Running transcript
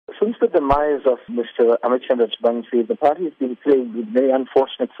Since the demise of Mr. Amichand Rajbansi, the party has been playing with very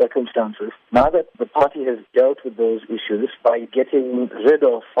unfortunate circumstances. Now that the party has dealt with those issues by getting rid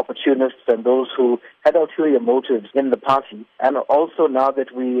of opportunists and those who had ulterior motives in the party, and also now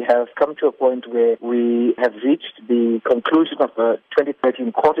that we have come to a point where we have reached the conclusion of the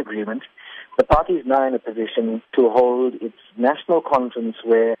 2013 court agreement, the party is now in a position to hold its national conference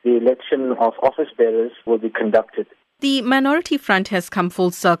where the election of office bearers will be conducted. The Minority Front has come full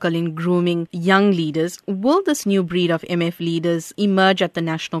circle in grooming young leaders. Will this new breed of MF leaders emerge at the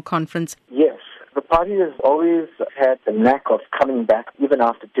national conference? Yes. The party has always had the knack of coming back even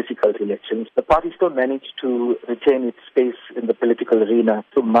after difficult elections. The party still managed to retain its space in the political arena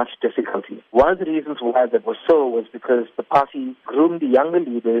through much difficulty. One of the reasons why that was so was because the party groomed the younger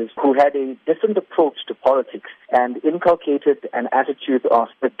leaders who had a different approach to politics and inculcated an attitude of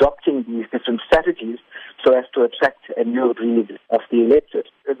adopting these different strategies so as to attract a new breed of the electorate.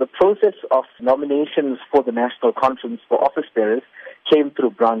 The process of nominations for the national conference for office bearers came through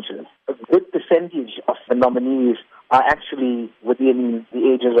branches. A good percentage of the nominees are actually within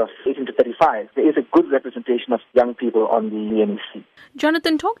the ages of 18 to 35. There is a good representation of young people on the NEC.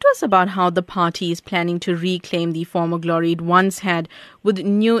 Jonathan, talk to us about how the party is planning to reclaim the former glory it once had with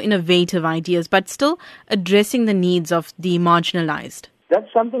new innovative ideas, but still addressing the needs of the marginalized.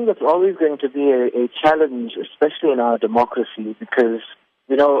 That's something that's always going to be a challenge, especially in our democracy, because,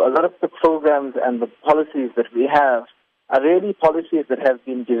 a lot of the programs and the policies that we have are really policies that have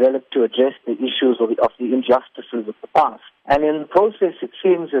been developed to address the issues of the injustices of the past. And in the process, it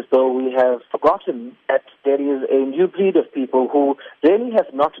seems as though we have forgotten that there is a new breed of people who really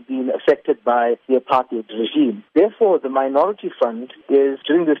have not been affected by the apartheid regime. Therefore, the Minority Front is,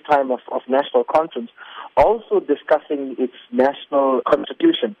 during this time of national conference, also discussing its national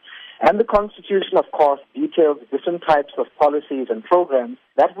constitution. And the Constitution, of course, details different types of policies and programs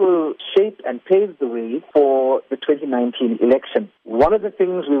that will shape and pave the way for the 2019 election. One of the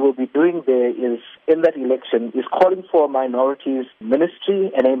things we will be doing there is, in that election, is calling for a minorities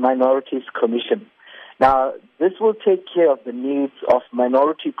ministry and a minorities commission. Now, this will take care of the needs of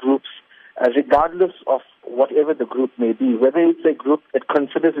minority groups, regardless of whatever the group may be, whether it's a group that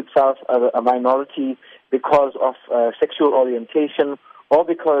considers itself a minority because of sexual orientation, or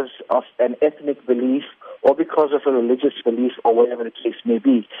because of an ethnic belief, or because of a religious belief, or whatever the case may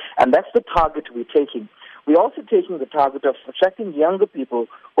be. And that's the target we're taking. We're also taking the target of attracting younger people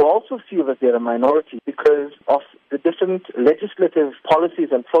who also feel that they're a minority because of the different legislative policies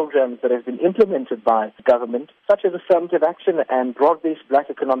and programs that have been implemented by the government, such as affirmative action and broad-based black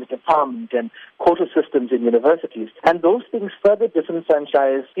economic empowerment and quota systems in universities. And those things further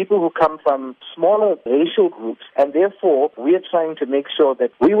disenfranchise people who come from smaller racial groups, and therefore we are trying to make sure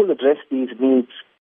that we will address these needs